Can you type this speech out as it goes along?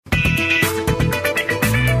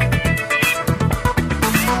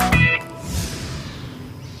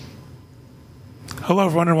Hello,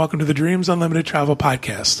 everyone, and welcome to the Dreams Unlimited Travel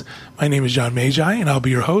Podcast. My name is John Magi, and I'll be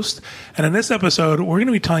your host. And in this episode, we're going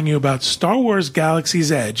to be telling you about Star Wars Galaxy's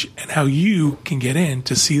Edge and how you can get in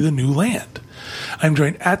to see the new land. I'm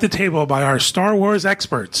joined at the table by our Star Wars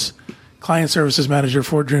experts. Client Services Manager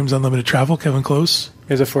for Dreams Unlimited Travel, Kevin Close.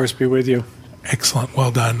 May the force be with you. Excellent.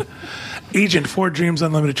 Well done. Agent for Dreams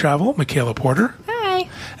Unlimited Travel, Michaela Porter. Hi.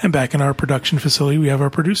 And back in our production facility, we have our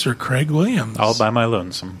producer, Craig Williams. All by my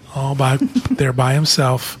lonesome. All by there by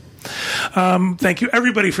himself. Thank you,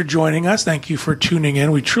 everybody, for joining us. Thank you for tuning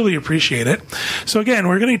in. We truly appreciate it. So, again,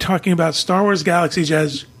 we're going to be talking about Star Wars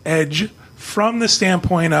Galaxy's Edge from the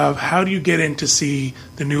standpoint of how do you get in to see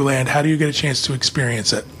the new land? How do you get a chance to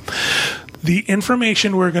experience it? The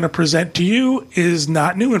information we're going to present to you is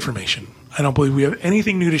not new information. I don't believe we have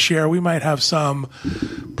anything new to share. We might have some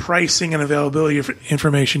pricing and availability of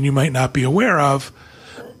information you might not be aware of,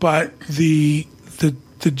 but the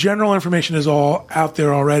general information is all out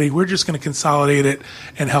there already. We're just going to consolidate it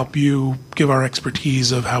and help you give our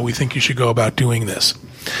expertise of how we think you should go about doing this.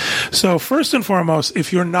 So first and foremost,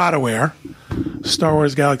 if you're not aware, Star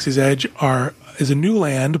Wars Galaxy's Edge is a new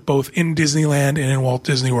land, both in Disneyland and in Walt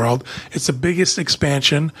Disney World. It's the biggest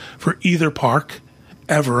expansion for either park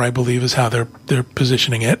ever, I believe, is how they're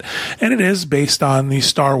positioning it. And it is based on the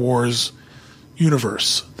Star Wars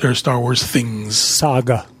universe. There are Star Wars things.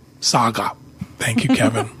 Saga. Thank you,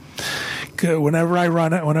 Kevin. Whenever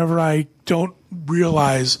I don't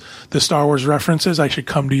realize the Star Wars references, I should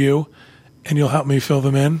come to you, and you'll help me fill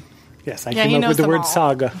them in. Yes, I came up with the word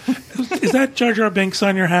saga. Is that Jar Jar Binks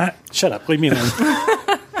on your hat? Shut up. Leave me alone.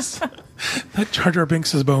 That Jar Jar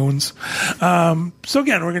Binks' bones. So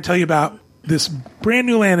again, we're going to tell you about this brand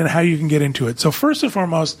new land and how you can get into it. So first and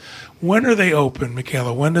foremost, when are they open,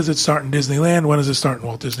 Michaela? When does it start in Disneyland? When does it start in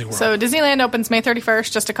Walt Disney World? So Disneyland opens May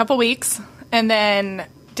 31st, just a couple weeks. And then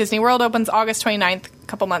Disney World opens August 29th, a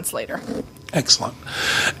couple months later. Excellent.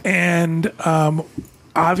 And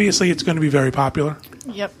obviously it's going to be very popular.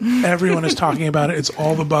 Yep. Everyone is talking about it. It's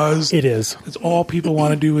all the buzz. It is. It's all people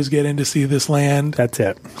want to do is get in to see this land. That's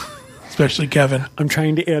it. Especially Kevin. I'm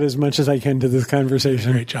trying to add as much as I can to this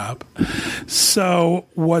conversation. Great job. So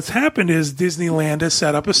what's happened is Disneyland has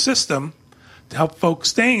set up a system to help folks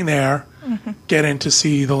staying there get in to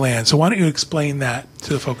see the land. So why don't you explain that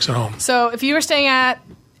to the folks at home? So if you were staying at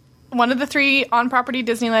one of the three on-property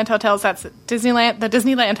Disneyland hotels, that's the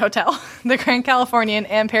Disneyland Hotel, the Grand Californian,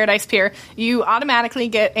 and Paradise Pier, you automatically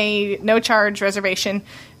get a no-charge reservation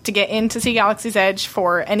to get in to see Galaxy's Edge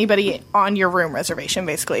for anybody on your room reservation,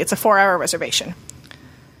 basically. It's a 4-hour reservation.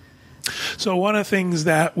 So one of the things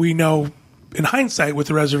that we know in hindsight with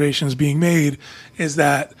the reservations being made is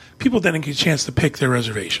that people didn't get a chance to pick their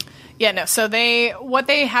reservation. Yeah, no. So what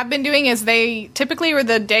they have been doing is they typically were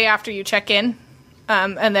the day after you check in,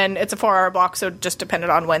 and then it's a 4-hour block, so it just depended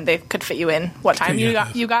on when they could fit you in, what time you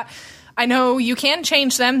got. I know you can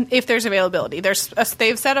change them if there's availability.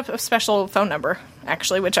 They've set up a special phone number,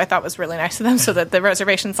 actually, which I thought was really nice of them, so that the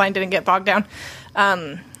reservation line didn't get bogged down.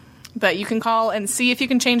 But you can call and see if you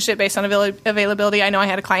can change it based on availability. I know I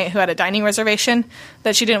had a client who had a dining reservation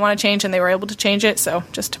that she didn't want to change, and they were able to change it, so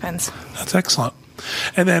it just depends. That's excellent.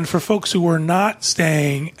 And then for folks who were not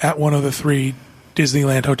staying at one of the three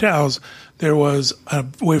Disneyland hotels, there was a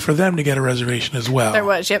way for them to get a reservation as well. There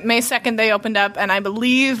was. Yep. May 2nd, they opened up, and I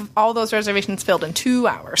believe all those reservations filled in 2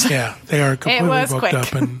 hours. Yeah, they are completely booked quick.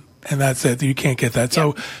 up, and that's it. You can't get that. Yep.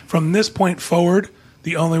 So from this point forward,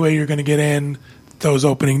 the only way you're going to get in those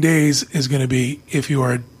opening days is going to be if you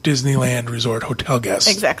are a Disneyland Resort hotel guest.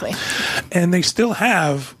 Exactly. And they still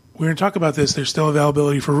have, we're going to talk about this, there's still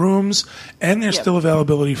availability for rooms, and there's still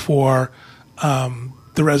availability for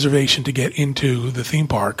the reservation to get into the theme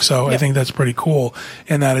park. So I think that's pretty cool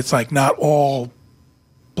in that it's like not all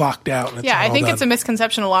blocked out. And it's I think done. it's a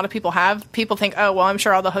misconception a lot of people have. People think, oh, well, I'm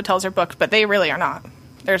sure all the hotels are booked, but they really are not.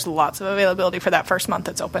 There's lots of availability for that first month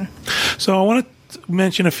it's open. So I want to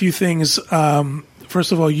mention a few things.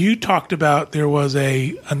 First of all, you talked about there was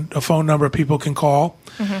a phone number people can call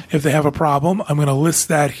if they have a problem. I'm going to list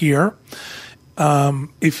that here. A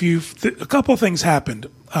couple of things happened.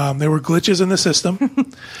 There were glitches in the system,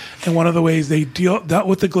 and one of the ways they dealt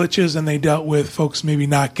with the glitches and they dealt with folks maybe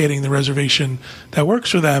not getting the reservation that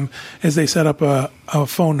works for them is they set up a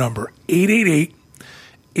phone number,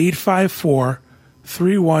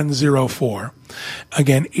 888-854-3104.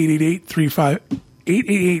 Again,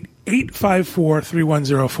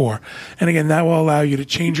 888-854-3104. And again, that will allow you to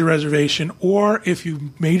change your reservation, or if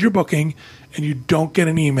you made your booking and you don't get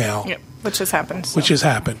an email. Yep, which has happened.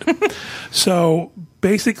 So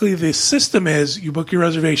basically the system is you book your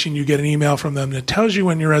reservation, you get an email from them that tells you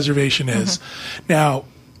when your reservation is. Now,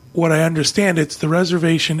 what I understand, it's the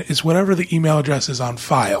reservation is whatever the email address is on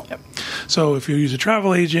file. Yep. So if you use a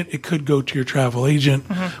travel agent, it could go to your travel agent.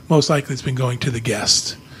 Most likely it's been going to the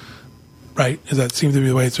guest. Right? Does that seem to be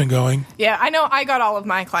the way it's been going? Yeah, I know I got all of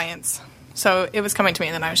my clients. So it was coming to me,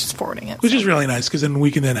 and then I was just forwarding it. Which is really nice, because then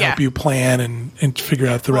we can then help you plan and figure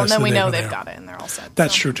out the rest of the and then we know they've got it, and they're all set.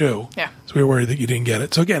 That's true, too. Yeah. So we were worried that you didn't get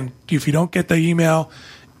it. So again, if you don't get the email,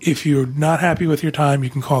 if you're not happy with your time, you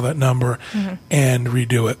can call that number and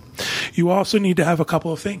redo it. You also need to have a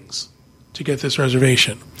couple of things to get this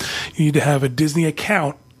reservation. You need to have a Disney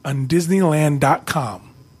account on Disneyland.com.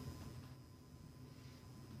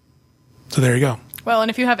 So there you go. Well,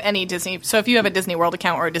 and if you have any Disney, so if you have a Disney World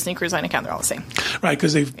account or a Disney Cruise Line account, they're all the same. Right,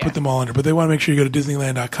 because they've put them all under. But they want to make sure you go to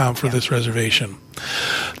Disneyland.com for this reservation.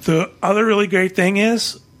 The other really great thing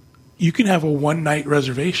is you can have a one-night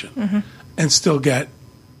reservation and still get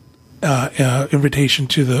invitation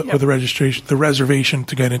to the or the reservation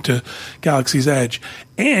to get into Galaxy's Edge.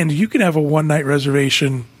 And you can have a one-night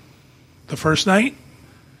reservation the first night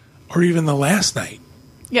or even the last night.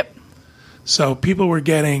 Yep. So people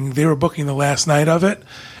they were booking the last night of it,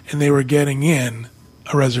 and they were getting in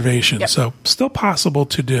a reservation. Yep. So still possible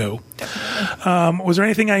to do. Was there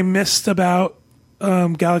anything I missed about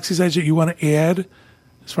Galaxy's Edge that you want to add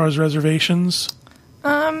as far as reservations?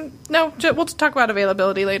 No, we'll talk about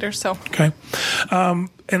availability later. So okay. And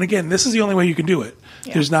again, this is the only way you can do it.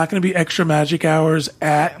 Yeah. There's not going to be extra magic hours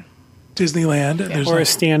at Disneyland. Yeah. Or a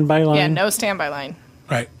standby line. Yeah, no standby line.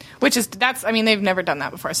 Right. They've never done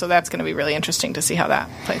that before, so that's going to be really interesting to see how that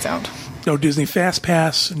plays out. No Disney Fast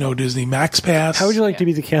Pass, no Disney Max Pass. How would you like to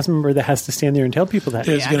be the cast member that has to stand there and tell people that?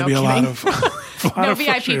 There's going to be a lot of no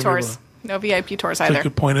VIP tours. No VIP tours either. That's a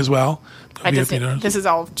good point as well. This is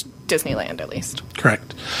all Disneyland, at least.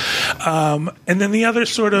 Correct. And then the other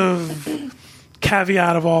sort of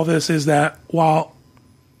caveat of all this is that while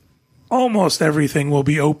almost everything will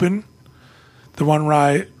be open, the one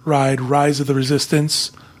ride, Rise of the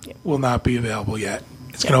Resistance, will not be available yet.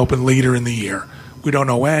 It's going to open later in the year. We don't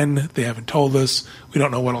know when. They haven't told us. We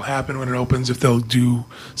don't know what will happen when it opens, if they'll do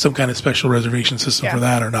some kind of special reservation system for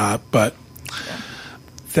that or not. But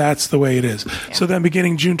that's the way it is. Yeah. So then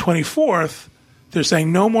beginning June 24th, they're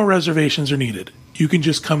saying no more reservations are needed. You can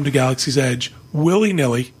just come to Galaxy's Edge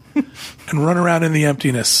willy-nilly and run around in the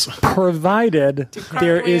emptiness. Provided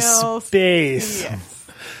there is space. Yes.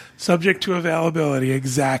 Subject to availability,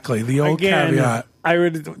 exactly. The old caveat.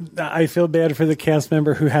 I feel bad for the cast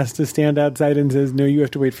member who has to stand outside and says, no, you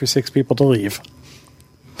have to wait for 6 people to leave.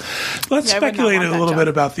 Let's speculate a little bit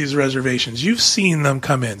about these reservations. You've seen them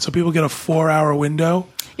come in. So people get a 4-hour window.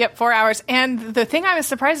 Yep, 4 hours. And the thing I was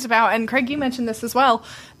surprised about, and Craig, you mentioned this as well,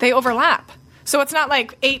 they overlap. So it's not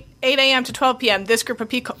like 8 a.m. to 12 p.m. This group of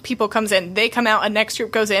people comes in. They come out, a next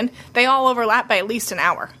group goes in. They all overlap by at least an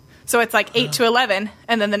hour. So it's like 8 to 11,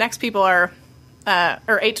 and then the next people are,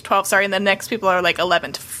 or 8 to 12, sorry, and the next people are like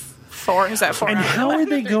 11 to 4. Is that 4 And hours? how are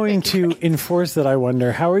they going to enforce that, I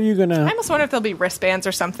wonder? How are you going to... I almost wonder if there'll be wristbands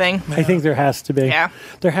or something. I think there has to be. Yeah.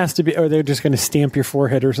 There has to be, or they're just going to stamp your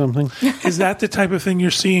forehead or something. Is that the type of thing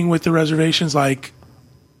you're seeing with the reservations, like,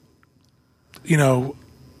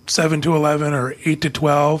 7 to 11 or 8 to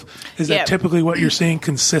 12? Is that typically what you're seeing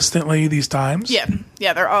consistently these times? Yeah.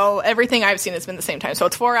 Yeah, everything I've seen has been the same time. So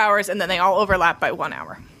it's 4 hours, and then they all overlap by 1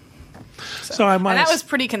 hour. So and that was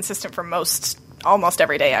pretty consistent for almost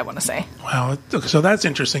every day, I want to say. Wow. So that's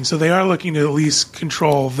interesting. So they are looking to at least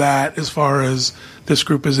control that as far as this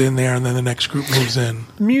group is in there and then the next group moves in.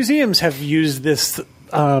 Museums have used this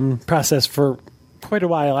process for quite a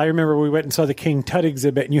while. I remember we went and saw the King Tut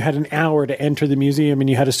exhibit, and you had an hour to enter the museum, and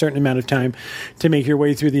you had a certain amount of time to make your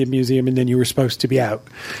way through the museum, and then you were supposed to be out.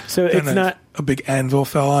 So and it's not... A big anvil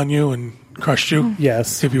fell on you and crushed you?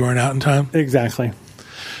 Yes. If you weren't out in time? Exactly.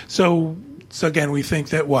 So again, we think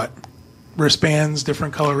that what? Wristbands,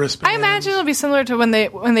 different color wristbands? I imagine it'll be similar to when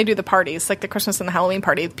they do the parties, like the Christmas and the Halloween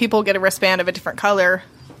party. People get a wristband of a different color,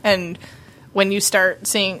 and when you start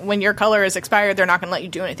seeing, when your color is expired, they're not going to let you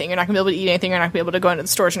do anything. You're not going to be able to eat anything. You're not going to be able to go into the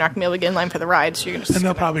stores. You're not going to be able to get in line for the rides. You're going to. And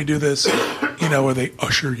they'll probably do this, where they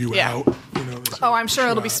usher you out. I'm sure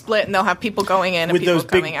it'll be split, and they'll have people going in and with people those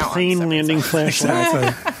coming big out. plane landing flashlights.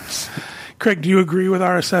 Exactly. Craig, do you agree with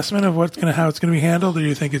our assessment of how it's going to be handled, or do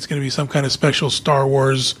you think it's going to be some kind of special Star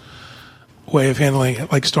Wars way of handling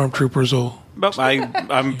it, like stormtroopers will But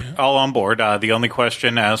I'm all on board. The only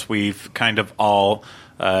question, as we've kind of all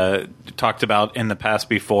talked about in the past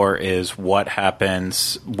before, is what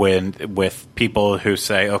happens with people who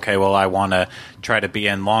say, okay, well, I want to try to be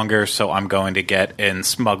in longer, so I'm going to get in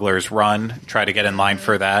Smuggler's Run, try to get in line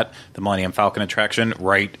for that, the Millennium Falcon attraction,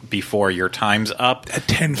 right before your time's up. At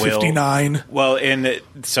 10:59.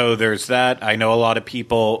 So there's that. I know a lot of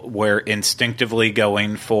people were instinctively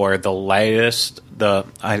going for the latest,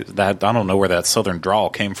 I don't know where that southern drawl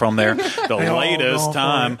came from there. The latest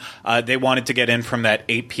time. They wanted to get in from that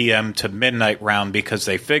 8 p.m. to midnight round because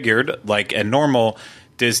they figured, like a normal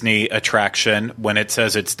Disney attraction, when it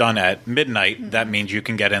says it's done at midnight, that means you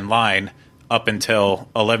can get in line up until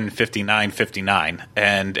 11:59:59,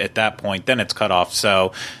 and at that point, then it's cut off.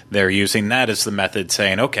 So they're using that as the method,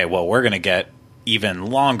 saying, okay, well, we're going to get even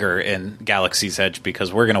longer in Galaxy's Edge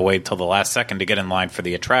because we're going to wait till the last second to get in line for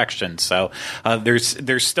the attraction. So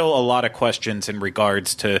there's still a lot of questions in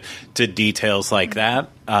regards to details like that.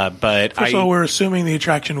 But First of all, we're assuming the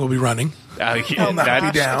attraction will be running. That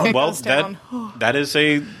is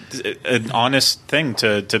an honest thing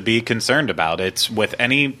to be concerned about. It's with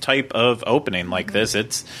any type of opening like this,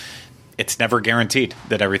 it's never guaranteed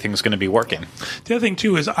that everything's going to be working. The other thing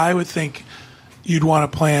too is I would think you'd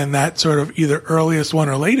want to plan that sort of either earliest one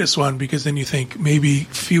or latest one, because then you think maybe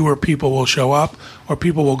fewer people will show up or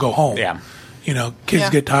people will go home. Yeah. Kids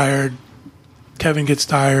get tired. Kevin gets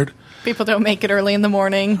tired. People don't make it early in the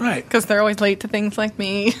morning. Right. Because they're always late to things like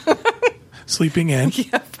me. Sleeping in.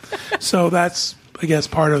 Yep. So that's, I guess,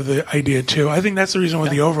 part of the idea too. I think that's the reason with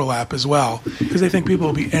the overlap as well, because they think people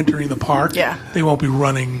will be entering the park. Yeah. They won't be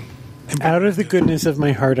running. Out of the goodness of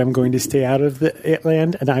my heart, I'm going to stay out of the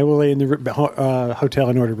land, and I will lay in the hotel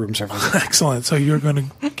and order room service. Excellent. So you're going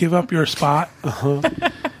to give up your spot? Uh-huh.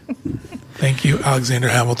 Thank you, Alexander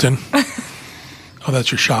Hamilton. Oh,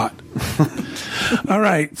 that's your shot. All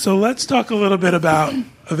right. So let's talk a little bit about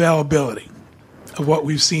availability of what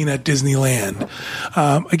we've seen at Disneyland.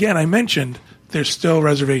 Again, I mentioned there's still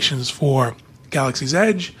reservations for Galaxy's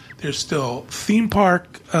Edge. There's still theme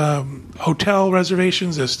park hotel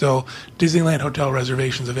reservations. There's still Disneyland hotel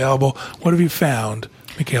reservations available. What have you found,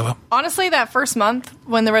 Michaela? Honestly, that first month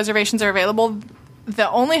when the reservations are available, the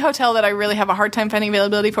only hotel that I really have a hard time finding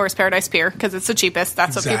availability for is Paradise Pier because it's the cheapest.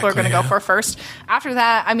 That's what people are going to go for first. After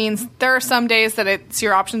that, I mean, there are some days that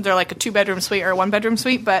your options are like a 2-bedroom suite or a 1-bedroom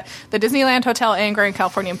suite, but the Disneyland Hotel and Grand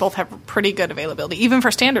Californian both have pretty good availability, even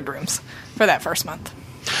for standard rooms for that first month.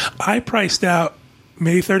 I priced out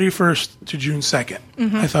May 31st to June 2nd.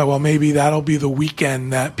 Mm-hmm. I thought, well, maybe that'll be the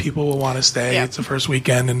weekend that people will want to stay. Yeah. It's the first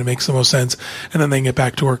weekend, and it makes the most sense. And then they can get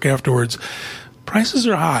back to work afterwards. Prices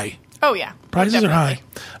are high. Oh, yeah. Prices definitely.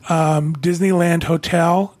 are high. Disneyland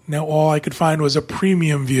Hotel, now all I could find was a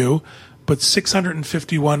premium view, but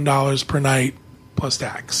 $651 per night plus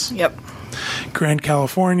tax. Yep. Grand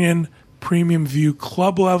Californian Premium View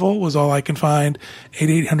Club level was all I can find at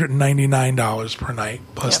 $899 per night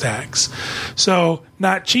plus tax. So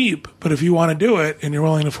not cheap, but if you want to do it and you're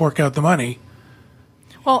willing to fork out the money.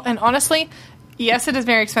 Well, and honestly, yes, it is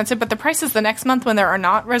very expensive, but the prices the next month when there are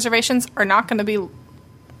not reservations are not going to be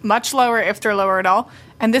much lower if they're lower at all.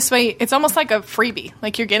 And this way, it's almost like a freebie.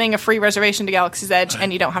 Like you're getting a free reservation to Galaxy's Edge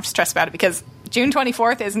and you don't have to stress about it because June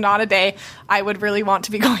 24th is not a day I would really want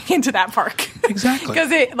to be going into that park. Exactly.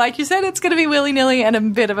 Because, like you said, it's going to be willy-nilly and a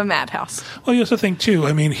bit of a madhouse. Well, you also think, too,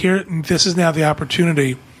 I mean, this is now the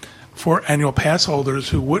opportunity for annual pass holders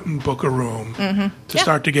who wouldn't book a room to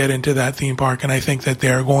start to get into that theme park. And I think that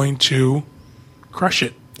they're going to crush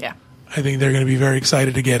it. Yeah. I think they're going to be very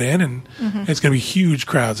excited to get in, and it's going to be huge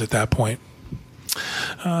crowds at that point.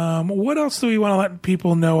 What else do we want to let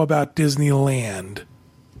people know about Disneyland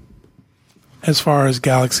as far as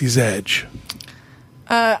Galaxy's Edge?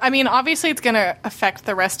 I mean, obviously it's going to affect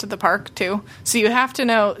the rest of the park, too. So you have to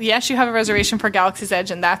know, yes, you have a reservation for Galaxy's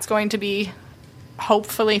Edge, and that's going to be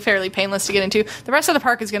hopefully fairly painless to get into. The rest of the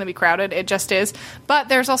park is going to be crowded. It just is. But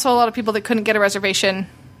there's also a lot of people that couldn't get a reservation,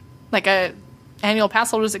 like annual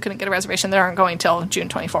pass holders that couldn't get a reservation that aren't going till June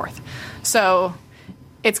 24th. So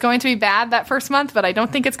it's going to be bad that first month, but I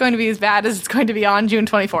don't think it's going to be as bad as it's going to be on June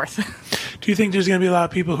 24th. Do you think there's going to be a lot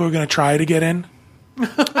of people who are going to try to get in?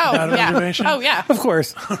 Reservation? Oh, yeah. Of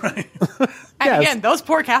course. All right. And again, those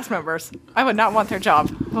poor cast members. I would not want their job.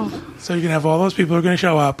 So you're going to have all those people who are going to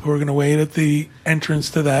show up, who are going to wait at the entrance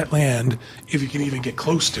to that land, if you can even get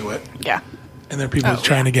close to it. Yeah. And there are people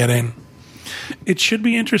trying to get in. It should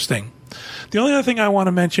be interesting. The only other thing I want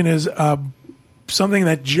to mention is something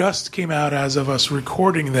that just came out as of us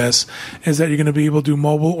recording this is that you're going to be able to do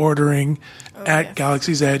mobile ordering at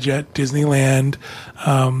Galaxy's Edge at Disneyland.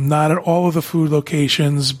 Not at all of the food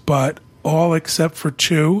locations, but all except for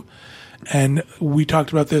 2. And we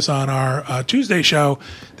talked about this on our Tuesday show,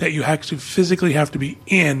 that you actually physically have to be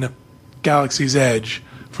in Galaxy's Edge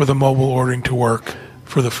for the mobile ordering to work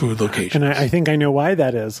for the food location. And I think I know why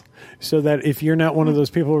that is. So that if you're not one of those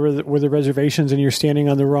people with the reservations and you're standing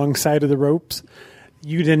on the wrong side of the ropes,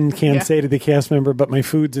 you then can't say to the cast member, but my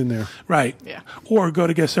food's in there. Right. Yeah. Or go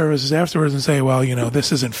to guest services afterwards and say, well,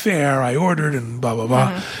 this isn't fair. I ordered and blah, blah,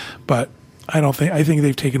 blah. Mm-hmm. But I think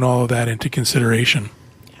they've taken all of that into consideration.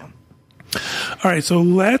 All right, so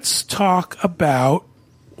let's talk about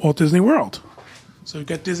Walt Disney World. So we've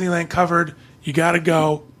got Disneyland covered. You got to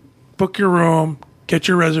go, book your room, get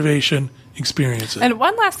your reservation, experience it. And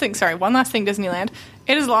one last thing, Disneyland.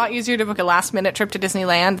 It is a lot easier to book a last-minute trip to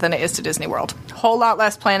Disneyland than it is to Disney World. A whole lot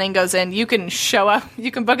less planning goes in. You can show up.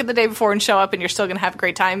 You can book it the day before and show up, and you're still going to have a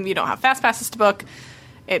great time. You don't have fast passes to book.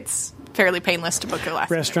 It's fairly painless to book your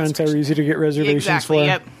last-minute Restaurants are easy to get reservations for.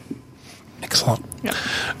 Yep. Excellent. Yep.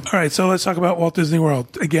 All right, so let's talk about Walt Disney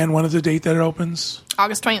World. Again, when is the date that it opens?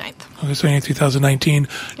 August 29th. August 29th, 2019.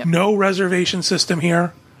 Yep. No reservation system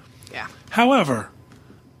here. Yeah. However,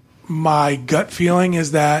 my gut feeling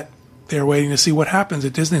is that they're waiting to see what happens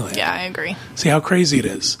at Disneyland. Yeah, I agree. See how crazy it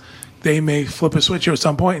is. They may flip a switch at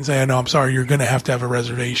some point and say, oh, no, I'm sorry, you're going to have a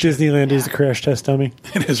reservation. Disneyland is a crash test dummy.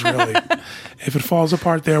 It is really. If it falls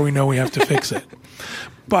apart there, we know we have to fix it.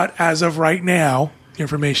 But as of right now, the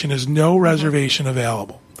information is no reservation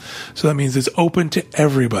available. So that means it's open to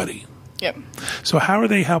everybody. Yep. So how are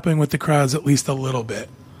they helping with the crowds at least a little bit?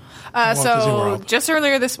 So just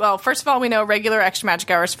earlier first of all, we know regular extra magic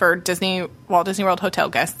hours for Walt Disney World hotel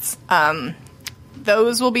guests.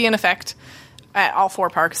 Those will be in effect at all 4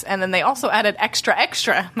 parks. And then they also added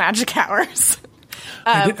extra magic hours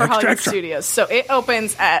for Hollywood Studios. So it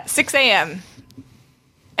opens at 6 a.m.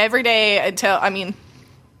 every day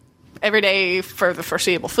every day for the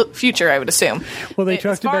foreseeable future, I would assume. Well, they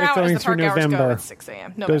talked about it going through November. 6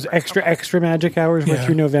 a.m. Those extra magic hours were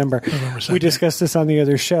through November. We discussed this on the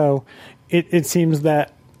other show. It seems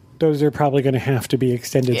that those are probably going to have to be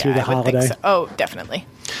extended through the holiday. So. Oh, definitely.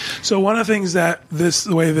 So one of the things that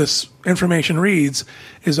the way this information reads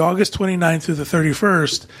is August 29th through the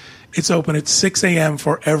 31st, it's open at 6 a.m.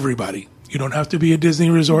 for everybody. You don't have to be a Disney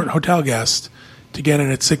Resort hotel guest to get in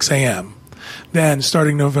at 6 a.m. Then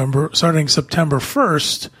starting September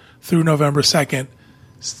 1st through November 2nd,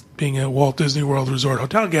 being a Walt Disney World Resort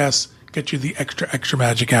hotel guest, get you the extra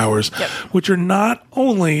magic hours, which are not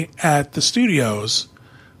only at the studios,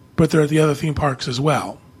 but they're at the other theme parks as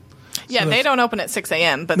well. Yeah, they don't open at 6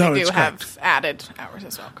 a.m., but they do have added hours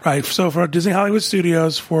as well. Correct. Right. So for Disney Hollywood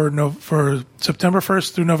Studios, for September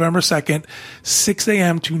 1st through November 2nd, 6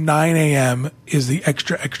 a.m. to 9 a.m. is the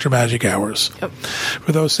extra magic hours. Yep.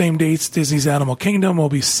 For those same dates, Disney's Animal Kingdom will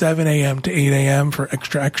be 7 a.m. to 8 a.m. for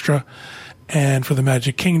extra. And for the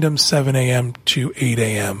Magic Kingdom, 7 a.m. to 8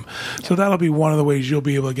 a.m. So that'll be one of the ways you'll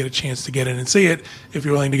be able to get a chance to get in and see it if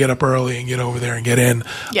you're willing to get up early and get over there and get in.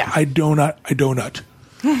 Yeah. I donut.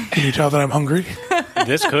 Can you tell that I'm hungry?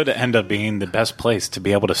 This could end up being the best place to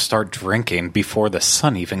be able to start drinking before the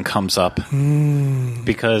sun even comes up.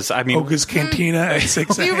 Because, Oga's Cantina at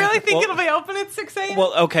 6 a.m. Do you really think it'll be open at 6 a.m.?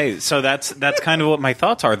 Well, okay, so that's kind of what my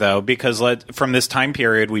thoughts are, though, because from this time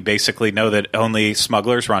period, we basically know that only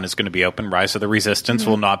Smuggler's Run is going to be open. Rise of the Resistance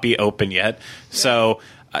will not be open yet. Yeah. So...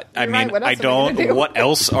 what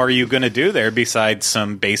else are you going to do there besides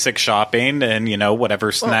some basic shopping and,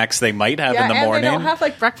 whatever snacks they might have in the morning? They don't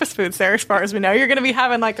have, breakfast foods there as far as we know. You're going to be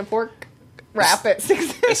having, a pork wrap at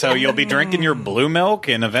 6 a.m. So you'll be drinking your blue milk,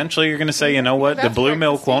 and eventually you're going to say, you know what, the blue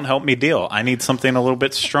milk won't help me deal. I need something a little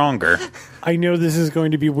bit stronger. I know this is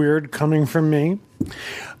going to be weird coming from me,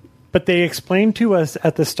 but they explained to us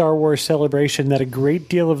at the Star Wars Celebration that a great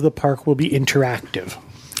deal of the park will be interactive.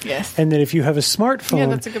 Yes. And that if you have a smartphone,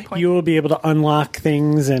 that's a good point. You will be able to unlock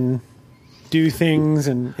things and do things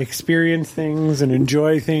and experience things and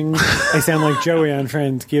enjoy things. I sound like Joey on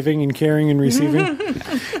Friends, giving and caring and receiving.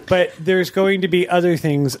 But there's going to be other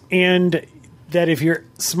things. And that if your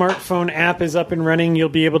smartphone app is up and running, you'll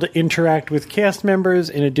be able to interact with cast members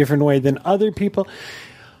in a different way than other people.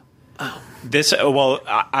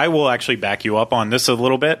 I will actually back you up on this a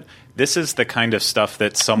little bit. This is the kind of stuff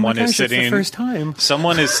that someone is sitting. It's the first time.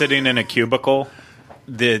 Someone is sitting in a cubicle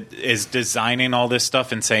that is designing all this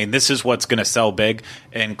stuff and saying this is what's going to sell big,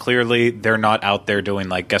 and clearly they're not out there doing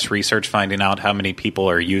guest research, finding out how many people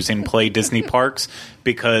are using Play Disney Parks,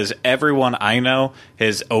 because everyone I know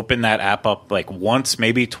has opened that app up like once,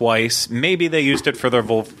 maybe twice. Maybe they used it for their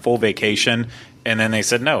full vacation. And then they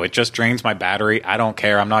said, no, it just drains my battery. I don't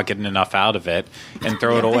care. I'm not getting enough out of it, and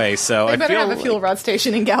throw it away. So they better have a fuel rod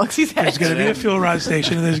station in Galaxy's Edge. There's going to be a fuel rod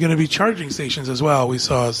station, and there's going to be charging stations as well. We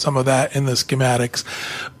saw some of that in the schematics.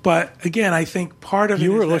 But again, I think part of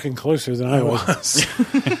you were looking closer than I was.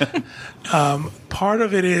 Part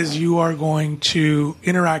of it is you are going to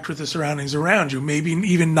interact with the surroundings around you, maybe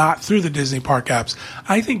even not through the Disney Park apps.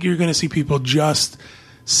 I think you're going to see people just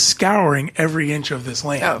scouring every inch of this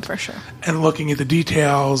land. Oh, for sure. And looking at the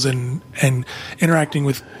details and interacting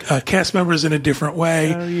with cast members in a different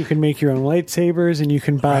way. You can make your own lightsabers, and you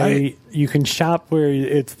can buy, you can shop where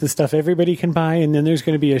it's the stuff everybody can buy, and then there's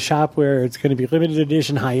going to be a shop where it's going to be limited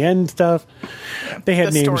edition, high-end stuff. They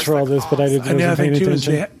had names for all this, but I didn't know. And the other thing, too, is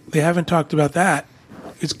they haven't talked about that.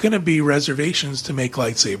 It's going to be reservations to make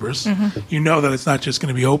lightsabers. Mm-hmm. You know that it's not just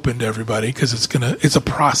going to be open to everybody because it's a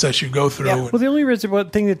process you go through. Yeah. Well, the only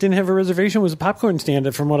thing that didn't have a reservation was a popcorn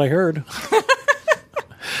stand, from what I heard.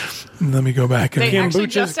 Let me go back. They actually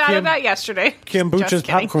just added that yesterday. Kombucha's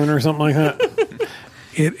popcorn or something like that.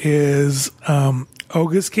 It is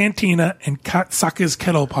Oga's Cantina and Katsaka's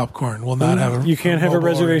Kettle Popcorn. Will not have. You can't have a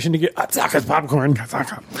reservation to get Katsaka's popcorn.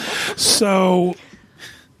 So.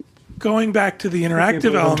 Going back to the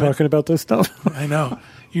interactive element. Talking about this stuff. I know.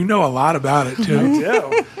 You know a lot about it, too.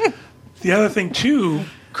 I do. The other thing, too,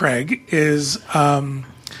 Craig, is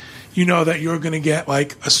you know that you're going to get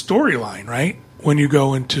like a storyline, right? When you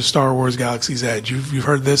go into Star Wars Galaxy's Edge. You've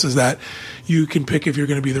heard this, is that you can pick if you're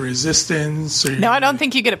going to be the Resistance. Or no, I don't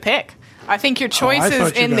think you get a pick. I think your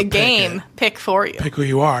choices in the game pick for you. Pick who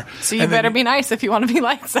you are. So you better be nice if you want to be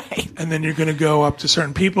light side. And then you're going to go up to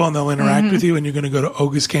certain people, and they'll interact with you, and you're going to go to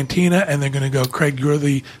Oga's Cantina, and they're going to go, Craig, you're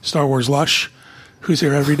the Star Wars Lush, who's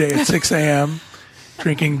here every day at 6 a.m.,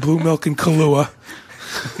 drinking blue milk and Kahlua.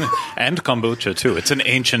 And kombucha, too. It's an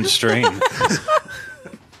ancient strain.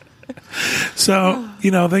 So,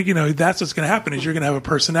 that's what's going to happen is you're going to have a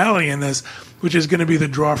personality in this, which is going to be the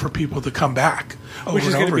draw for people to come back. Which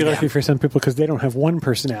is going to be lucky for some people because they don't have one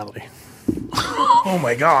personality. Oh,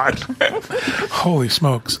 my God. Holy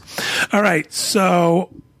smokes. All right.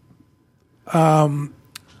 So, want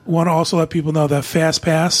to also let people know that Fast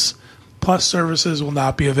Pass Plus services will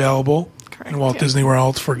not be available in Walt Disney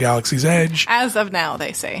World for Galaxy's Edge. As of now,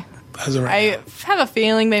 they say. As of right now. I have a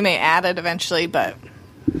feeling they may add it eventually, but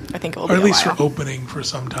I think it will be or at least for opening for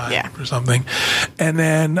some time or something. And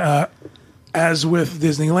then, as with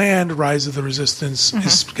Disneyland, Rise of the Resistance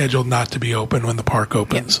is scheduled not to be open when the park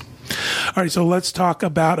opens. Yep. All right, so let's talk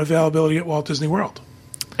about availability at Walt Disney World.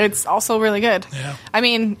 It's also really good. Yeah. I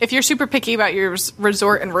mean, if you're super picky about your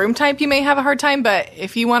resort and room type, you may have a hard time, but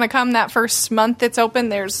if you want to come that first month it's open,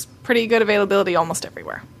 there's pretty good availability almost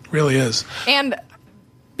everywhere. Really is. And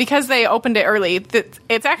because they opened it early,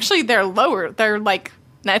 it's actually they're lower. They're like,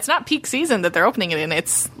 it's not peak season that they're opening it in.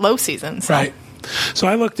 It's low season. So. Right. So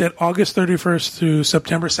I looked at August 31st through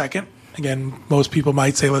September 2nd. Again, most people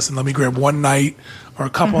might say, listen, let me grab one night or a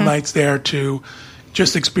couple nights there to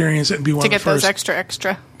just experience it and be one of the first. To get those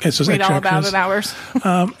extra. Get those read extra all about it hours.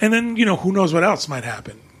 And then, who knows what else might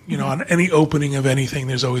happen. On any opening of anything,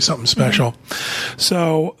 there's always something special.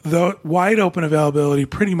 So the wide open availability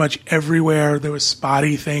pretty much everywhere. There was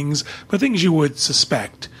spotty things, but things you would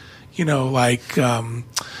suspect. Like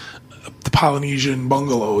the Polynesian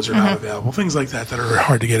bungalows are not available. Things like that are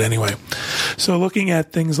hard to get anyway. So looking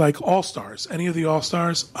at things like All-Stars, any of the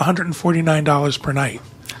All-Stars, $149 per night.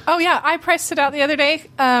 Oh, yeah. I priced it out the other day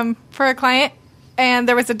for a client, and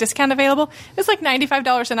there was a discount available. It was like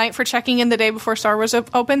 $95 a night for checking in the day before Star Wars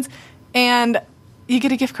opens, and you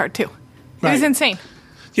get a gift card, too. It was insane.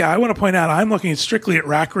 Yeah, I want to point out, I'm looking strictly at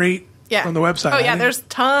rack rate. From the website. Oh, yeah, there's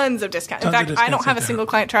tons of discounts. In fact, I don't have a single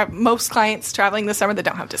client, most clients traveling this summer that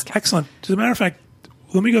don't have discounts. Excellent. As a matter of fact,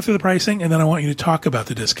 let me go through the pricing, and then I want you to talk about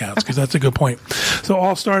the discounts, because that's a good point. So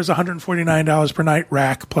All-Stars, $149 per night,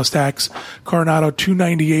 rack plus tax. Coronado,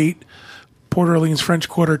 $298. Port Orleans French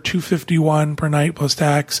Quarter, $251 per night plus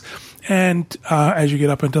tax. And as you get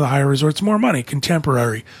up into the higher resorts, more money.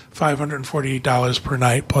 Contemporary, $548 per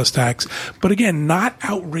night plus tax. But again, not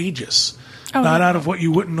outrageous. Not out of what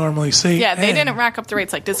you wouldn't normally see. Yeah, they didn't rack up the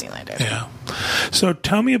rates like Disneyland did. Yeah. So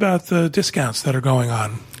tell me about the discounts that are going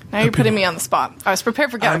on. Now you're putting me on the spot. I was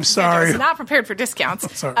prepared for Galaxy. I'm sorry. I was not prepared for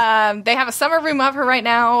discounts. Sorry. They have a summer room offer right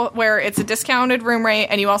now where it's a discounted room rate,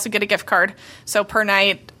 and you also get a gift card. So per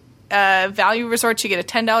night, value resorts, you get a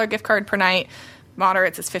 $10 gift card per night.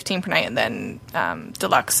 Moderates is $15 per night, and then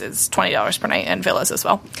deluxe is $20 per night, and villas as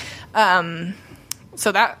well.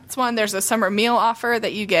 So that's one. There's a summer meal offer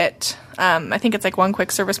that you get. I think it's like one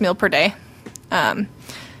quick service meal per day. But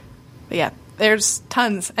yeah, there's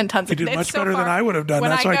tons and tons. You did much better than I would have done.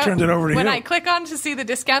 That's why I turned it over to you. When I click on to see the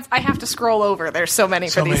discounts, I have to scroll over. There's so many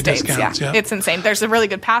for these dates. Yeah. It's insane. There's a really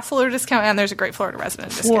good pass holder discount, and there's a great Florida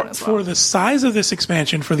resident discount as well. For the size of this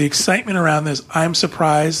expansion, for the excitement around this, I'm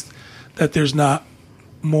surprised that there's not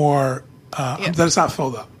more, that it's not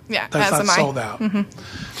filled up. Yeah, that's not sold out. Mm-hmm.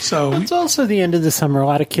 So it's also the end of the summer. A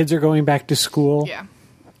lot of kids are going back to school. Yeah,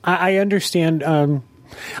 I understand.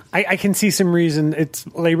 I can see some reason. It's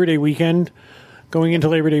Labor Day weekend. Going into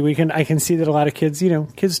Labor Day weekend, I can see that a lot of kids,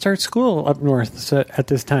 kids start school up north at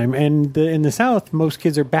this time, and in the South, most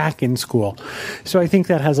kids are back in school. So I think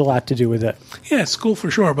that has a lot to do with it. Yeah, school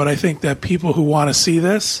for sure. But I think that people who want to see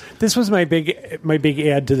this was my big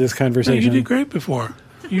add to this conversation. No, you did great before.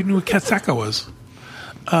 You knew what Katsaka was.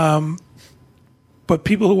 But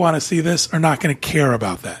people who want to see this are not going to care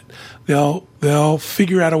about that. They'll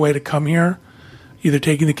figure out a way to come here, either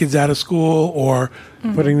taking the kids out of school or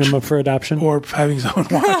putting them up for adoption, or having someone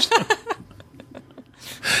watch them.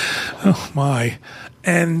 Oh my!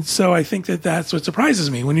 And so I think that's what surprises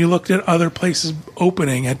me. When you looked at other places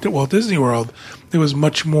opening at Walt Disney World, there was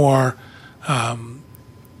much more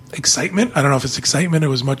excitement. I don't know if it's excitement. It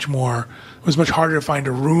was much harder to find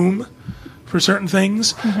a room for certain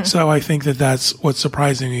things. Mm-hmm. So I think that's what's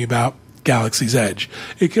surprising me about Galaxy's Edge.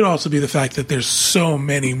 It could also be the fact that there's so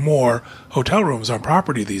many more hotel rooms on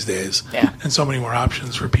property these days, and so many more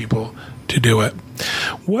options for people to do it.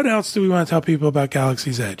 What else do we want to tell people about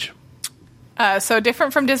Galaxy's Edge? So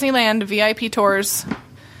different from Disneyland, VIP tours,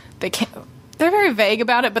 they're very vague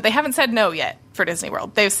about it, but they haven't said no yet for Disney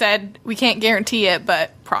World. They've said we can't guarantee it,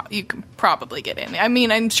 but you can probably get in. I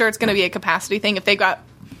mean, I'm sure it's going to be a capacity thing. If they've got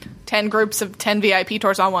 10 groups of 10 VIP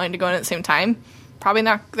tours all wanting to go in at the same time,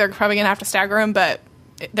 they're probably going to have to stagger them, but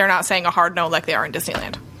they're not saying a hard no like they are in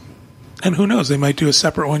Disneyland. And who knows? They might do a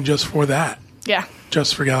separate one just for that. Yeah.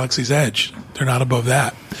 Just for Galaxy's Edge. They're not above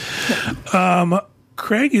that.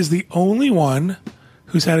 Craig is the only one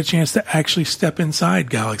who's had a chance to actually step inside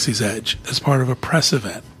Galaxy's Edge as part of a press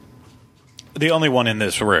event. The only one in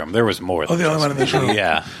this room. There was more than the only one in this room.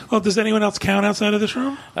 Yeah. Well, does anyone else count outside of this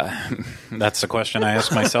room? That's the question I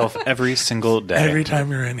ask myself every single day. Every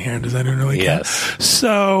time you're in here, does anyone really count? Yes.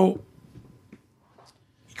 So,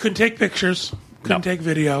 you couldn't take pictures, couldn't take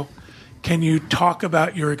video. Can you talk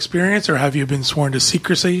about your experience, or have you been sworn to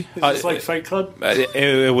secrecy? Is this like Fight Club?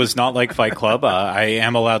 It was not like Fight Club. I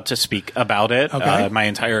am allowed to speak about it, my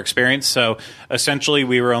entire experience. So essentially,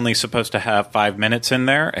 we were only supposed to have 5 minutes in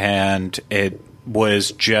there, and it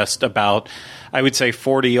was just about, I would say,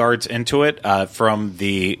 40 yards into it from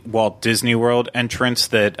the Walt Disney World entrance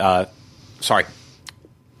that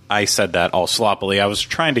I said that all sloppily. I was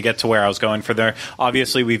trying to get to where I was going for there.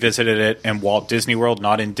 Obviously, we visited it in Walt Disney World,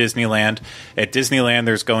 not in Disneyland. At Disneyland,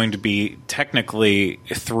 there's going to be technically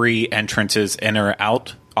 3 entrances in or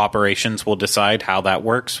out. Operations will decide how that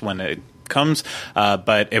works when it comes.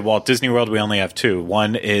 But at Walt Disney World, we only have 2.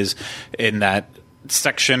 One is in that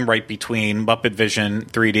section right between Muppet Vision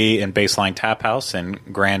 3D and Baseline Tap House and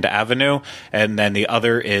Grand Avenue. And then the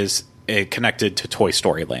other is connected to Toy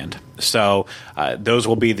Story Land. So those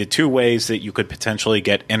will be the 2 ways that you could potentially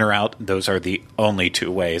get in or out. Those are the only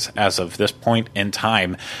 2 ways as of this point in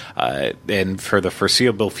time and for the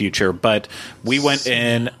foreseeable future. But we went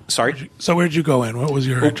in... Sorry? So where'd you go in? What was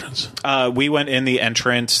your entrance? We went in the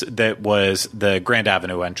entrance that was the Grand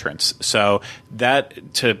Avenue entrance. So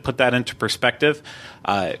that, to put that into perspective...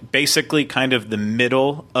 basically kind of the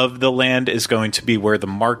middle of the land is going to be where the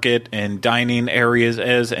market and dining areas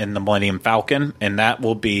is, and the Millennium Falcon, and that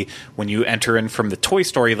will be when you enter in from the Toy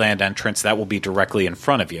Story Land entrance, that will be directly in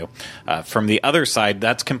front of you. From the other side,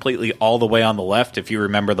 that's completely all the way on the left. If you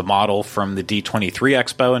remember the model from the D23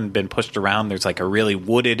 Expo and been pushed around, there's like a really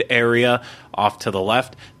wooded area off to the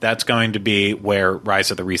left. That's going to be where Rise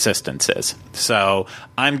of the Resistance is. So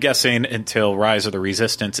I'm guessing until Rise of the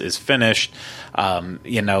Resistance is finished,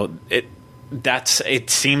 it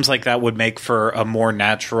seems like that would make for a more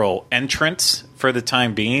natural entrance for the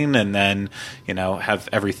time being, and then, have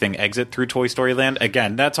everything exit through Toy Story Land.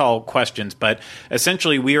 Again, that's all questions, but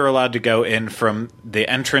essentially we are allowed to go in from the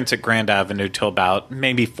entrance at Grand Avenue to about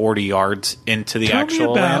maybe 40 yards into the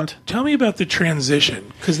actual land. Tell me about the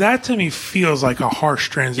transition, because that to me feels like a harsh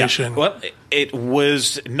transition. Yeah. Well, it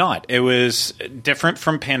was not. It was different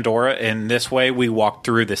from Pandora in this way. We walked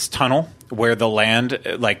through this tunnel where the land,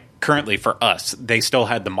 currently for us, they still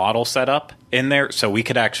had the model set up in there, so we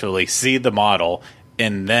could actually see the model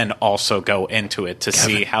and then also go into it to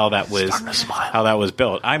see how that was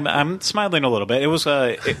built. I'm smiling a little bit. It was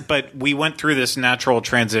but we went through this natural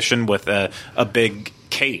transition with a big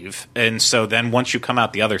cave, and so then once you come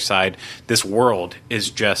out the other side, this world is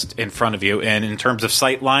just in front of you. And in terms of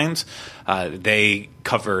sight lines, they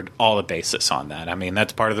covered all the basis on that. I mean,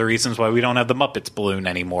 that's part of the reasons why we don't have the Muppets balloon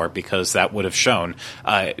anymore, because that would have shown.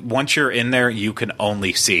 Once you're in there, you can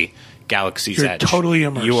only see Galaxy's Edge. Totally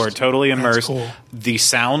immersed. You are totally immersed. That's cool. The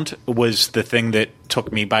sound was the thing that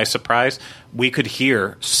took me by surprise. We could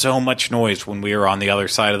hear so much noise when we were on the other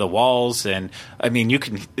side of the walls, and I mean,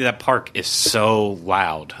 that park is so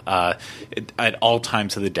loud at all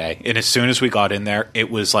times of the day. And as soon as we got in there,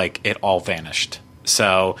 it was like it all vanished.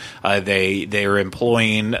 So they are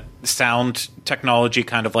employing sound technology,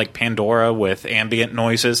 kind of like Pandora, with ambient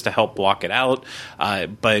noises to help block it out.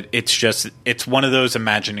 But it's one of those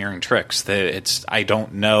Imagineering tricks that I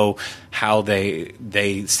don't know how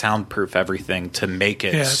they soundproof everything to make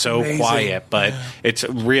it so amazing. Quiet. But it's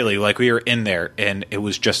really like we were in there and it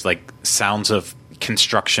was just like sounds of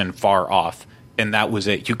construction far off. And that was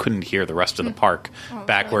it. You couldn't hear the rest of the park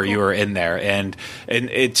back where you were in there. And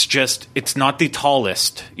it's not the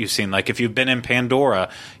tallest you've seen. Like if you've been in Pandora,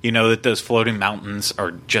 you know that those floating mountains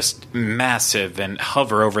are just massive and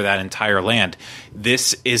hover over that entire land.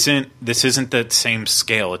 This isn't the same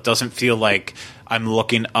scale. It doesn't feel like I'm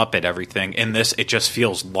looking up at everything. In this, it just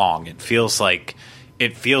feels long. It feels like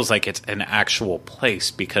it's an actual place,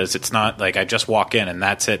 because it's not like I just walk in and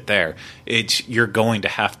that's it there. You're going to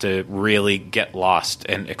have to really get lost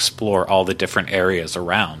and explore all the different areas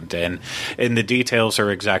around. And the details are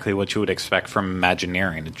exactly what you would expect from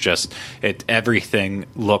Imagineering. Everything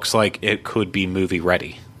looks like it could be movie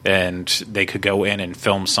ready. And they could go in and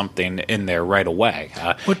film something in there right away.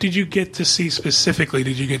 What did you get to see specifically?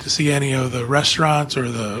 Did you get to see any of the restaurants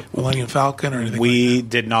or the Millennium Falcon or anything We like that?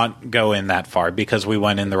 did not go in that far because we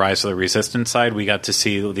went in the Rise of the Resistance side. We got to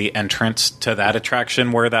see the entrance to that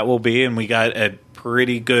attraction where that will be, and we got a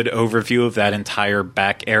pretty good overview of that entire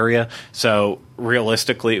back area. So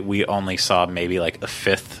realistically, we only saw maybe like a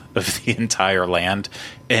fifth of the entire land,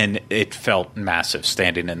 and it felt massive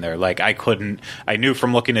standing in there. Like I knew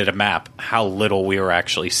from looking at a map how little we were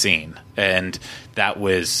actually seeing, and that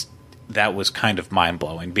was kind of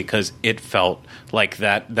mind-blowing, because it felt like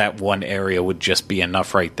that one area would just be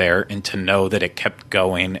enough right there, and to know that it kept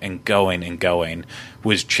going and going and going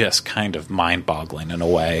was just kind of mind-boggling in a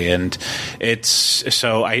way. And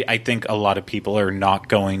I think a lot of people are not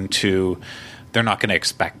going to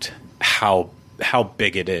expect how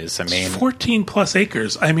big it is. I mean, 14 plus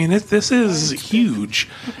acres. I mean, this is huge.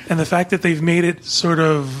 And the fact that they've made it sort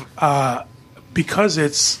of, because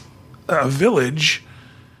it's a village,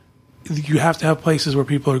 you have to have places where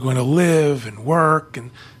people are going to live and work. And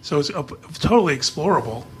so it's totally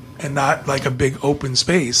explorable and not like a big open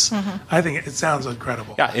space. Mm-hmm. I think it sounds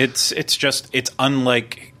incredible. Yeah, it's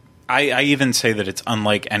unlike, I even say that it's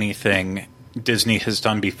unlike anything Disney has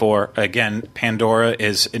done before. Again, Pandora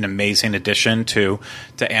is an amazing addition to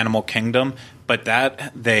Animal Kingdom, but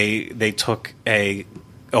that they took a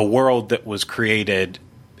world that was created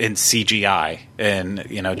in CGI and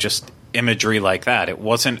just imagery like that. It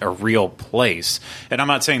wasn't a real place. And I'm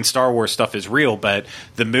not saying Star Wars stuff is real, but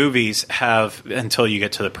the movies have, until you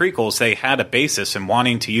get to the prequels, they had a basis in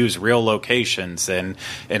wanting to use real locations and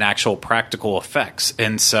actual practical effects.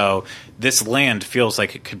 And so this land feels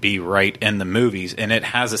like it could be right in the movies, and it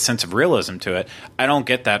has a sense of realism to it. I don't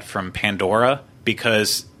get that from Pandora,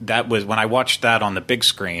 because that was, when I watched that on the big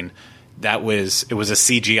screen, it was a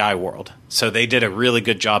CGI world. So they did a really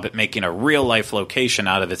good job at making a real life location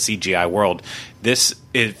out of the CGI world.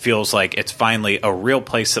 It feels like it's finally a real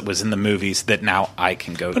place that was in the movies that now I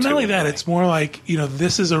can go to. But not only that, it's more like,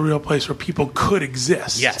 this is a real place where people could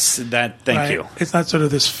exist. Yes, thank you. It's not sort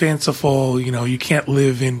of this fanciful, you can't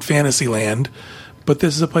live in Fantasyland, but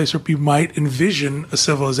this is a place where you might envision a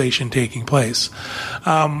civilization taking place.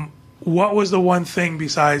 What was the one thing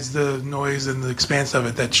besides the noise and the expanse of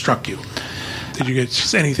it that struck you? Did you get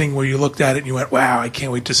just anything where you looked at it and you went, wow, I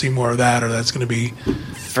can't wait to see more of that, or that's going to be...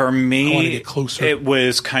 For me, I want to get closer. It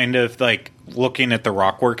was kind of like looking at the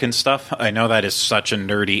rockwork and stuff. I know that is such a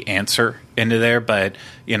nerdy answer into there, but,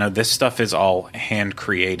 this stuff is all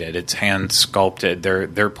hand-created. It's hand-sculpted.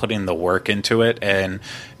 They're putting the work into it, and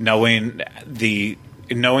knowing the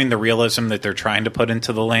realism that they're trying to put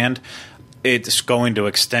into the land, it's going to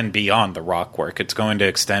extend beyond the rockwork. It's going to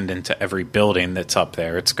extend into every building that's up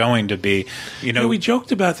there. It's going to be, we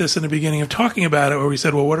joked about this in the beginning of talking about it, where we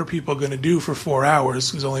said, well, what are people going to do for 4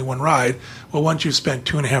 hours? There's only one ride. Well, once you've spent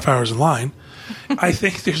 2.5 hours in line, I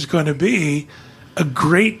think there's going to be a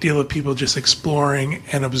great deal of people just exploring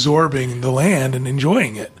and absorbing the land and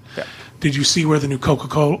enjoying it. Yeah. Did you see where the new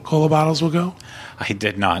Coca-Cola bottles will go? I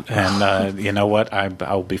did not, and you know what?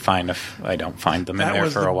 I'll be fine if I don't find them in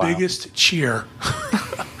there for a while. That was the biggest cheer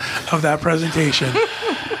of that presentation.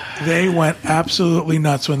 They went absolutely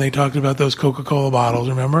nuts when they talked about those Coca-Cola bottles,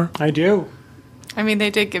 remember? I do. I mean,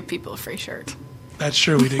 they did give people a free shirt. That's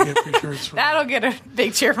true. We did get free shirts. That'll get a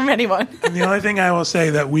big cheer from anyone. And the only thing I will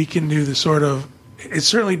say that we can do the sort of, it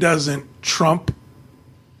certainly doesn't trump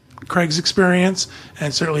Craig's experience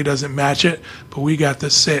and certainly doesn't match it, but we got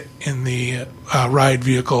to sit in the ride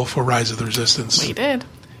vehicle for Rise of the Resistance. We did.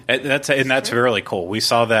 That's really cool. We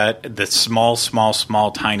saw that the small,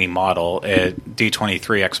 tiny model at D23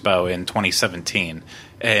 Expo in 2017,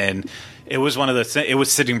 and it was one of the. It was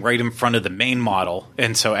sitting right in front of the main model,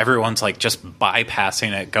 and so everyone's like just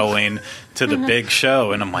bypassing it, going to the big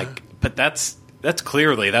show, and I'm like, but that's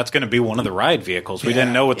clearly going to be one of the ride vehicles. We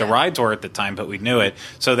didn't know what the rides were at the time, but we knew it.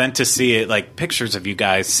 So then to see it, like pictures of you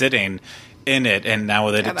guys sitting in it, and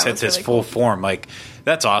now that it's at this full form, like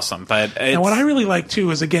that's awesome. But and what I really like too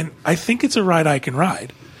is, again, I think it's a ride I can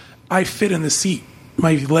ride. I fit in the seat.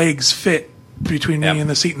 My legs fit between me and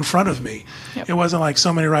the seat in front of me. Yep. It wasn't like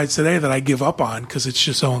so many rides today that I give up on because it's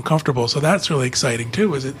just so uncomfortable. So that's really exciting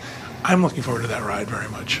too. I'm looking forward to that ride very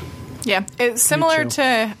much. Yeah, it's similar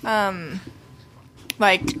to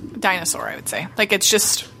like Dinosaur, I would say. Like it's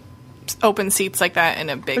just open seats like that in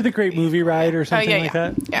a big... Or the Great Movie Ride or something like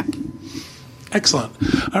that. Yeah. Excellent.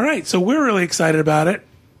 All right, so we're really excited about it.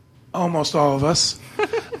 Almost all of us.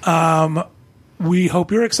 We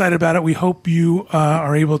hope you're excited about it. We hope you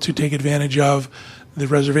are able to take advantage of the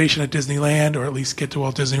reservation at Disneyland, or at least get to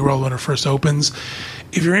Walt Disney World when it first opens.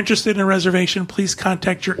 If you're interested in a reservation, please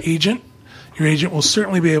contact your agent. Your agent will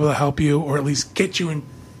certainly be able to help you, or at least get you in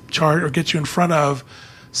charge or get you in front of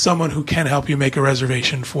someone who can help you make a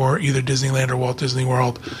reservation for either Disneyland or Walt Disney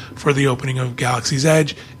World for the opening of Galaxy's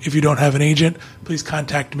Edge. If you don't have an agent, please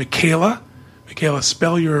contact Michaela. Michaela,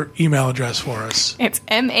 spell your email address for us. It's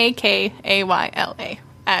MAKAYLA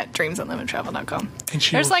at dreamsunlimitedtravel.com.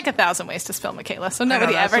 There's like 1,000 ways to spell Michaela, so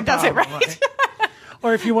nobody ever does it right.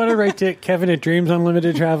 Or if you want to write to Kevin at Dreams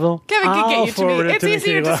Unlimited Travel, Kevin can get you to me. It's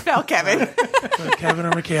easier Michaela. to spell Kevin. So Kevin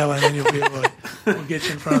or Michaela, and then you'll be able to we'll get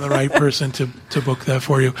you in front of the right person to book that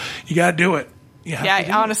for you. You got to do it.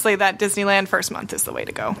 Honestly, that Disneyland first month is the way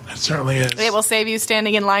to go. It certainly is. It will save you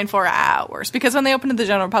standing in line for hours, because when they open to the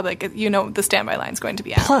general public, you know the standby line is going to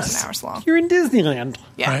be hours and hours long. You're in Disneyland.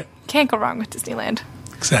 Yeah, right. Can't go wrong with Disneyland.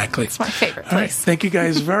 Exactly. It's my favorite place. All right. Thank you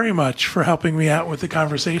guys very much for helping me out with the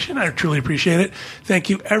conversation. I truly appreciate it.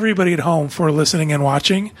 Thank you, everybody at home, for listening and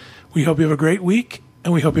watching. We hope you have a great week,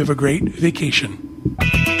 and we hope you have a great vacation.